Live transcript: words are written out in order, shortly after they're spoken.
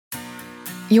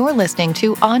You're listening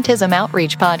to Autism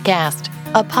Outreach Podcast,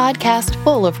 a podcast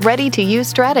full of ready-to-use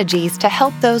strategies to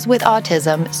help those with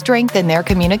autism strengthen their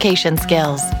communication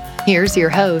skills. Here's your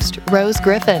host, Rose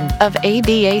Griffin of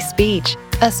ABA Speech,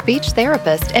 a speech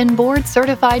therapist and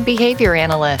board-certified behavior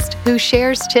analyst who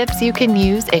shares tips you can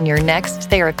use in your next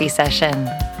therapy session.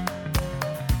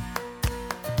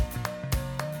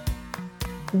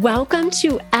 Welcome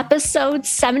to episode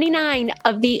 79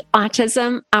 of the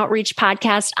Autism Outreach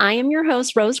Podcast. I am your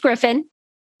host, Rose Griffin,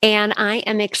 and I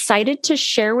am excited to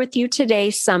share with you today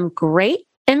some great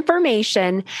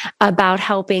information about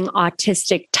helping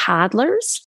autistic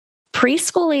toddlers,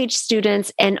 preschool age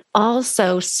students, and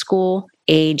also school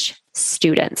age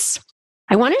students.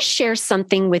 I want to share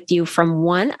something with you from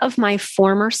one of my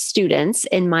former students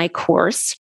in my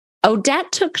course.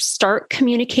 Odette took Start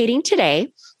Communicating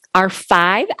Today, our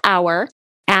 5-hour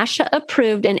ASHA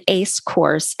approved and ACE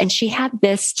course, and she had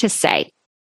this to say.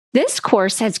 This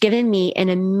course has given me an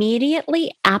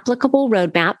immediately applicable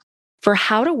roadmap for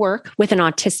how to work with an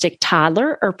autistic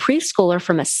toddler or preschooler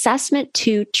from assessment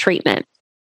to treatment.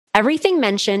 Everything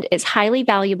mentioned is highly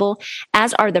valuable,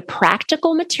 as are the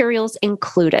practical materials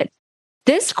included.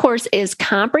 This course is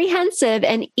comprehensive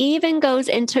and even goes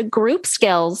into group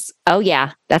skills. Oh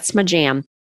yeah, that's my jam.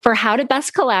 For how to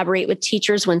best collaborate with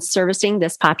teachers when servicing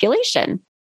this population.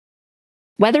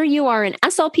 Whether you are an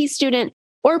SLP student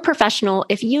or professional,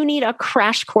 if you need a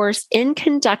crash course in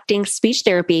conducting speech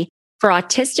therapy for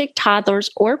autistic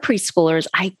toddlers or preschoolers,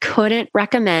 I couldn't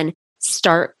recommend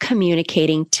Start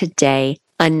Communicating Today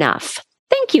enough.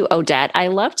 Thank you, Odette. I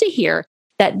love to hear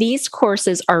that these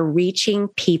courses are reaching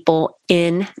people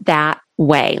in that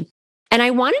way. And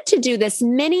I wanted to do this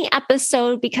mini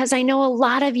episode because I know a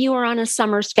lot of you are on a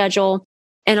summer schedule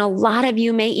and a lot of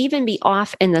you may even be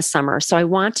off in the summer. So I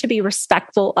want to be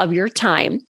respectful of your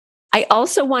time. I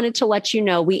also wanted to let you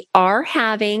know we are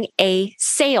having a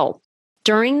sale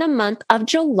during the month of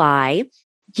July.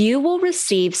 You will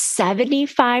receive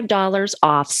 $75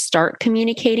 off Start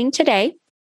Communicating Today,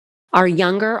 our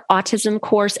younger autism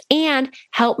course, and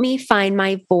Help Me Find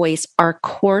My Voice, our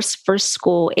course for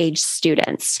school age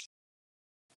students.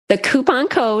 The coupon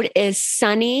code is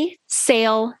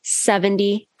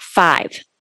SunnySale75.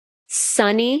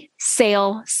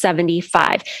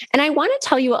 SunnySale75. And I want to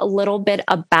tell you a little bit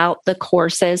about the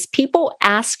courses. People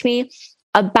ask me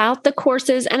about the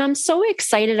courses, and I'm so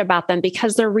excited about them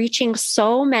because they're reaching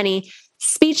so many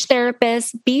speech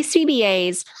therapists,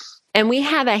 BCBAs, and we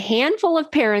have a handful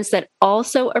of parents that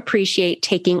also appreciate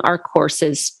taking our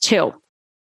courses too.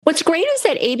 What's great is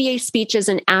that ABA Speech is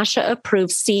an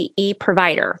ASHA-approved CE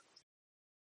provider.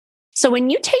 So when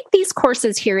you take these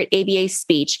courses here at ABA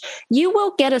Speech, you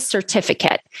will get a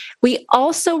certificate. We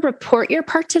also report your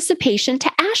participation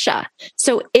to ASHA.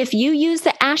 So if you use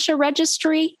the ASHA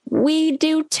registry, we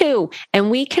do too. And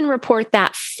we can report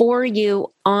that for you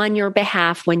on your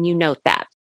behalf when you note that.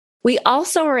 We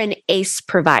also are an ACE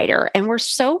provider, and we're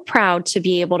so proud to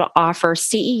be able to offer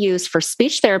CEUs for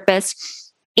speech therapists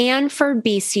and for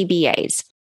BCBAs.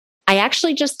 I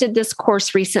actually just did this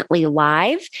course recently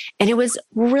live, and it was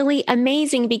really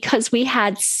amazing because we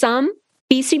had some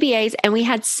BCBAs and we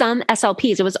had some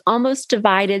SLPs. It was almost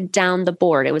divided down the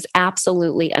board. It was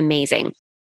absolutely amazing.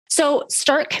 So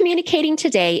Start Communicating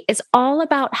Today is all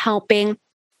about helping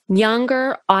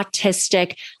younger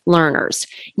autistic learners.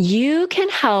 You can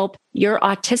help your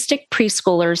autistic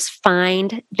preschoolers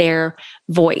find their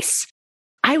voice.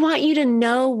 I want you to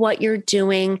know what you're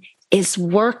doing is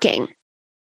working.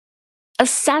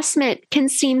 Assessment can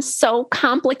seem so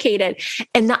complicated,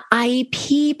 and the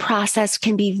IEP process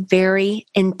can be very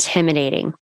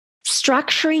intimidating.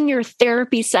 Structuring your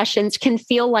therapy sessions can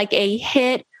feel like a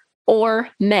hit or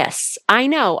miss. I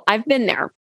know, I've been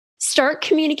there. Start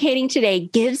Communicating Today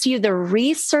gives you the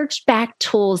research-backed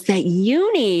tools that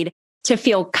you need to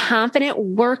feel confident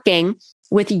working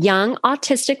with young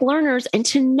autistic learners and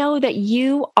to know that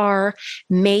you are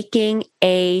making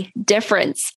a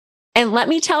difference. And let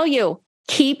me tell you,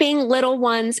 keeping little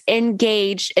ones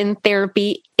engaged in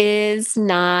therapy is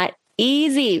not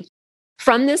easy.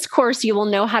 From this course, you will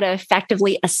know how to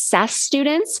effectively assess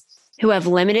students who have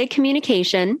limited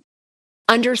communication,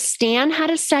 understand how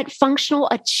to set functional,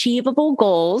 achievable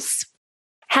goals,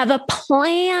 have a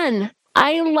plan.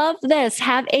 I love this.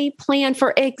 Have a plan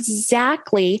for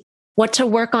exactly what to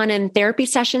work on in therapy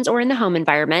sessions or in the home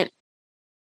environment,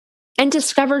 and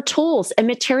discover tools and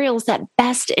materials that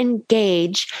best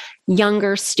engage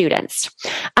younger students.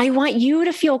 I want you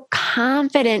to feel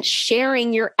confident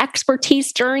sharing your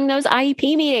expertise during those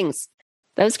IEP meetings.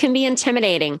 Those can be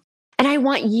intimidating. And I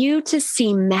want you to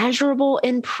see measurable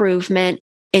improvement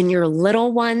in your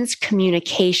little one's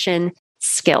communication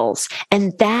skills.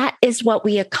 And that is what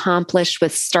we accomplished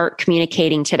with Start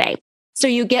Communicating Today. So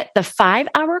you get the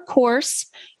 5-hour course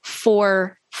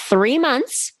for 3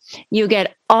 months. You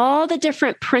get all the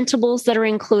different printables that are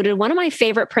included. One of my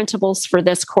favorite printables for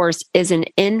this course is an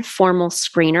informal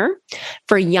screener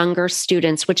for younger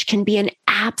students, which can be an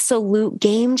absolute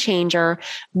game changer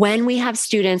when we have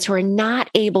students who are not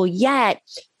able yet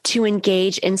to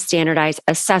engage in standardized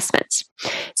assessments.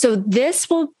 So this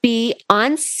will be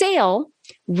on sale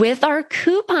with our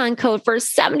coupon code for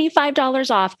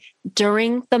 $75 off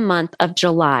during the month of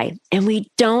July. And we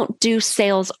don't do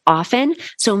sales often,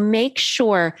 so make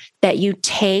sure that you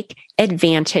take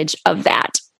advantage of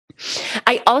that.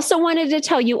 I also wanted to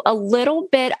tell you a little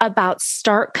bit about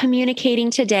Start Communicating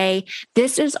Today.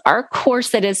 This is our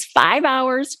course that is 5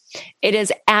 hours. It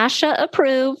is ASHA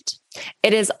approved.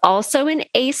 It is also an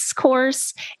ACE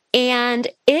course. And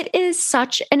it is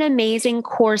such an amazing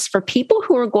course for people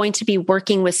who are going to be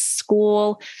working with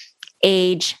school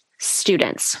age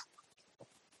students.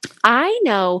 I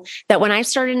know that when I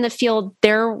started in the field,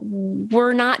 there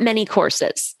were not many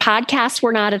courses. Podcasts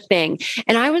were not a thing.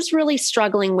 And I was really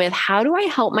struggling with how do I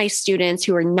help my students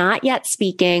who are not yet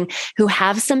speaking, who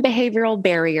have some behavioral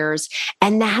barriers.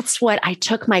 And that's what I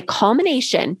took my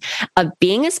culmination of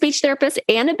being a speech therapist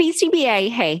and a BCBA.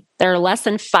 Hey, there are less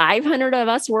than 500 of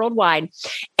us worldwide,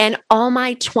 and all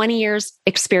my 20 years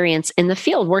experience in the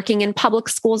field, working in public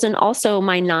schools, and also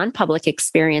my non-public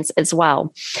experience as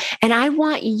well. And I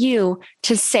want you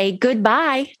to say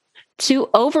goodbye to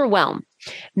overwhelm.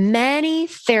 Many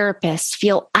therapists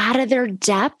feel out of their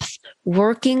depth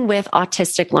working with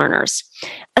autistic learners.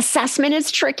 Assessment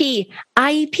is tricky.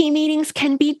 IEP meetings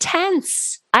can be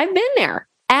tense. I've been there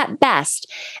at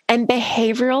best, and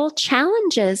behavioral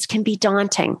challenges can be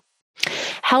daunting.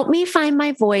 Help Me Find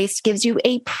My Voice gives you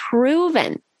a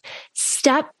proven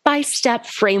step-by-step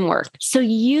framework so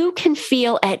you can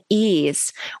feel at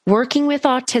ease working with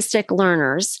autistic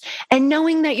learners and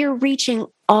knowing that you're reaching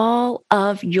all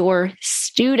of your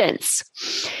students.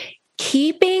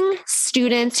 Keeping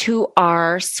students who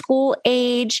are school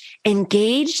age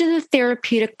engaged in the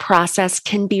therapeutic process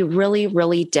can be really,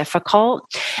 really difficult.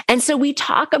 And so we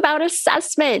talk about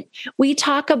assessment. We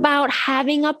talk about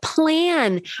having a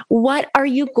plan. What are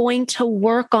you going to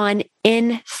work on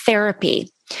in therapy?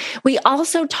 We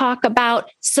also talk about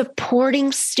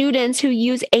supporting students who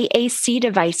use AAC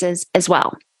devices as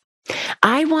well.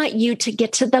 I want you to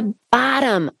get to the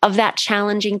bottom of that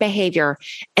challenging behavior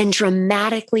and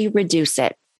dramatically reduce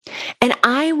it. And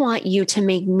I want you to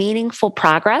make meaningful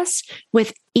progress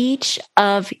with each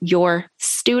of your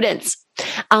students.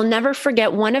 I'll never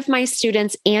forget one of my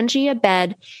students, Angie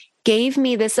Abed, gave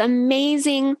me this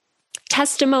amazing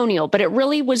testimonial, but it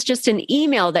really was just an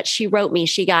email that she wrote me.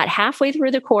 She got halfway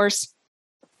through the course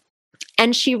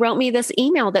and she wrote me this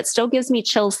email that still gives me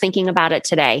chills thinking about it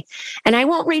today. And I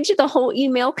won't read you the whole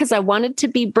email because I wanted to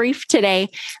be brief today,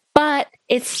 but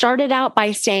it started out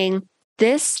by saying,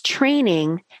 "This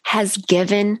training has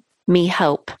given me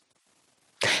hope."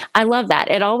 I love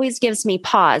that. It always gives me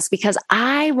pause because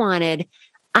I wanted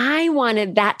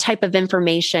that type of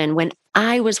information when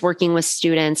I was working with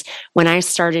students when I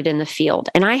started in the field.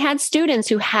 And I had students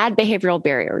who had behavioral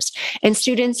barriers and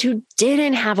students who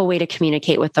didn't have a way to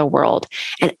communicate with the world.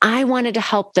 And I wanted to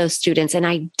help those students, and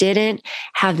I didn't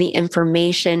have the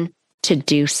information to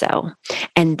do so.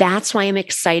 And that's why I'm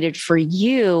excited for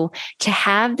you to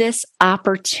have this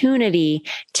opportunity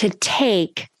to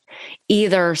take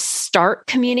either Start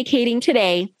Communicating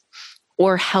Today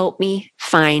or Help Me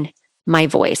Find My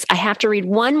Voice. I have to read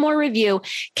one more review.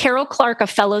 Carol Clark, a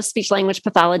fellow speech language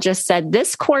pathologist, said,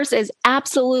 "This course is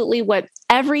absolutely what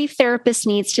every therapist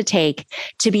needs to take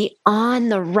to be on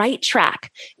the right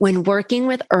track when working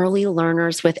with early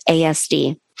learners with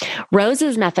ASD.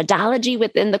 Rose's methodology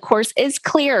within the course is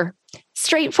clear,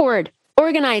 straightforward,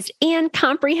 organized, and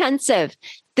comprehensive.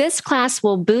 This class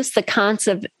will boost the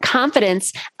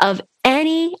confidence of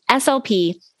any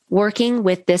SLP working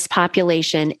with this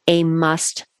population, a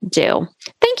must do."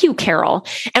 Thank you, Carol.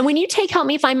 And when you take Help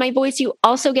Me Find My Voice, you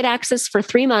also get access for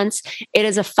 3 months. It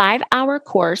is a 5-hour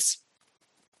course.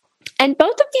 And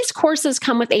both of these courses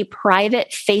come with a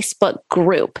private Facebook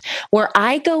group where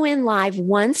I go in live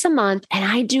once a month and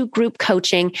I do group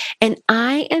coaching. And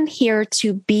I am here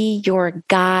to be your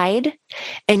guide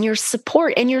and your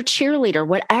support and your cheerleader,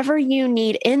 whatever you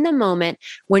need in the moment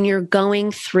when you're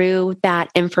going through that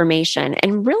information.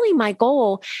 And really, my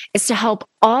goal is to help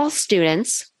all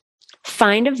students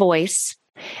find a voice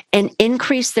and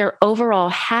increase their overall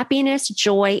happiness,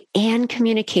 joy, and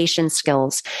communication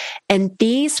skills. And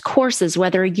these courses,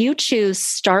 whether you choose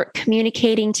Start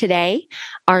Communicating Today,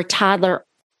 our toddler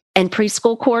and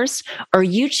preschool course, or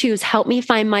you choose Help Me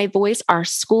Find My Voice, our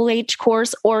school age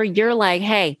course, or you're like,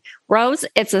 hey, Rose,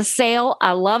 it's a sale.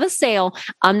 I love a sale.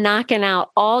 I'm knocking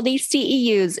out all these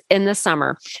CEUs in the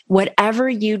summer. Whatever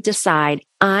you decide,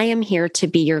 I am here to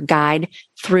be your guide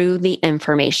through the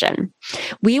information.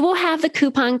 We will have the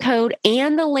coupon code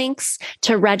and the links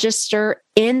to register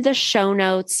in the show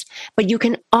notes, but you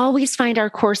can always find our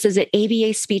courses at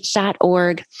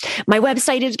abaspeech.org. My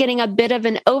website is getting a bit of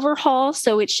an overhaul,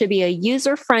 so it should be a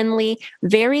user-friendly,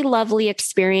 very lovely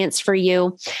experience for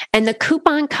you. And the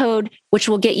coupon code, which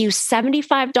will get you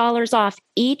 $75 off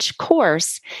each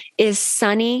course, is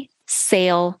Sunny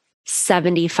Sale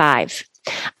 75.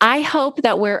 I hope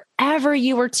that wherever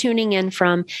you are tuning in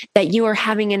from, that you are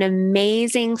having an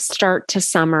amazing start to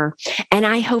summer. And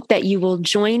I hope that you will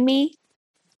join me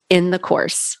in the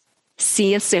course.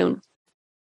 See you soon.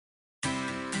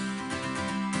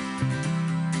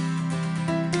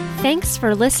 Thanks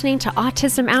for listening to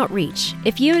Autism Outreach.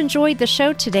 If you enjoyed the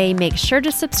show today, make sure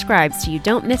to subscribe so you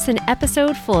don't miss an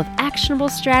episode full of actionable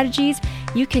strategies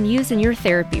you can use in your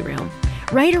therapy room.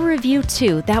 Write a review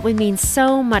too. That would mean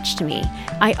so much to me.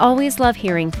 I always love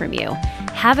hearing from you.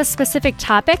 Have a specific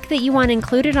topic that you want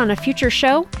included on a future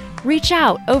show? Reach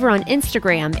out over on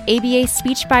Instagram, ABA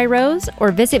Speech by Rose,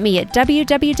 or visit me at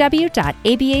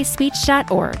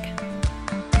www.abaspeech.org.